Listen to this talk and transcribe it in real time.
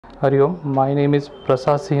Hari Om. My name is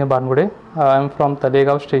Prasad Bangude. I am from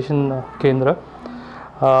Talegaon Station Kendra.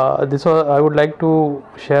 I would like to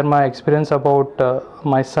share my experience about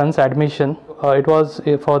my son's admission. It was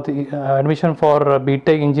for the admission for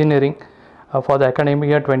B.Tech Engineering for the academic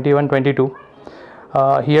year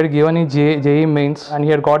 21-22. He had given his JEE mains and he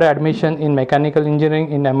had got admission in mechanical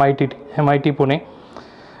engineering in MIT Pune.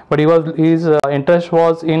 But his interest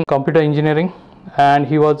was in computer engineering, and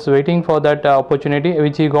he was waiting for that opportunity,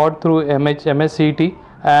 which he got through MSCET,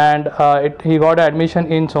 and he got admission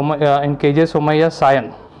in KJ Somaiya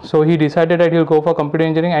Sion. So he decided that he'll go for computer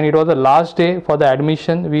engineering, and it was the last day for the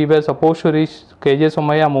admission. We were supposed to reach KJ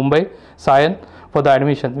Somaiya Mumbai Sion for the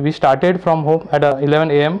admission. We started from home at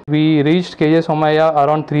 11 a.m. We reached KJ Somaiya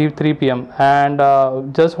around 3 p.m.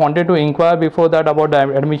 and just wanted to inquire before that about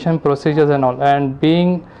the admission procedures and all, and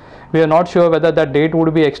being we are not sure whether that date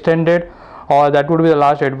would be extended or that would be the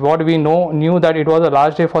last date. What we knew that it was the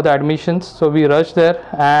last day for the admissions, so we rushed there,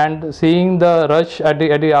 and seeing the rush at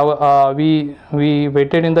the hour, we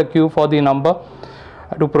waited in the queue for the number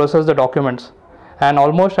to process the documents. And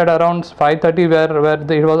almost at around 5:30,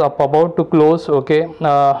 where it was about to close, okay,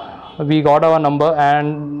 we got our number,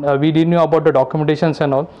 and we didn't know about the documentations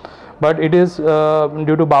and all. But it is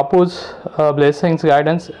due to Bapu's blessings,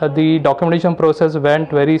 guidance, the documentation process went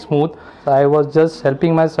very smooth. I was just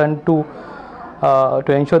helping my son to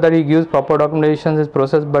ensure that he gives proper documentation, his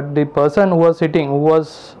process. But the person who was sitting, who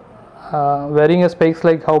was wearing a specs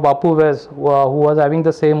like how Bapu wears, who was having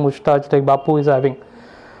the same moustache like Bapu is having,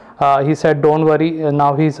 he said, "Don't worry,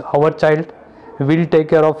 now he's our child. We'll take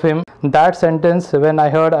care of him." That sentence, when I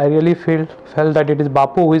heard, I really felt that it is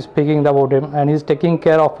Bapu who is speaking about him, and he's taking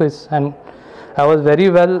care of his. And I was very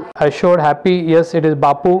well assured, happy. Yes, it is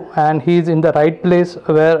Bapu, and he is in the right place,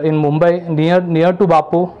 where in Mumbai, near to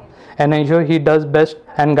Bapu, and ensure he does best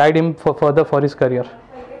and guide him further for his career.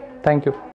 Thank you.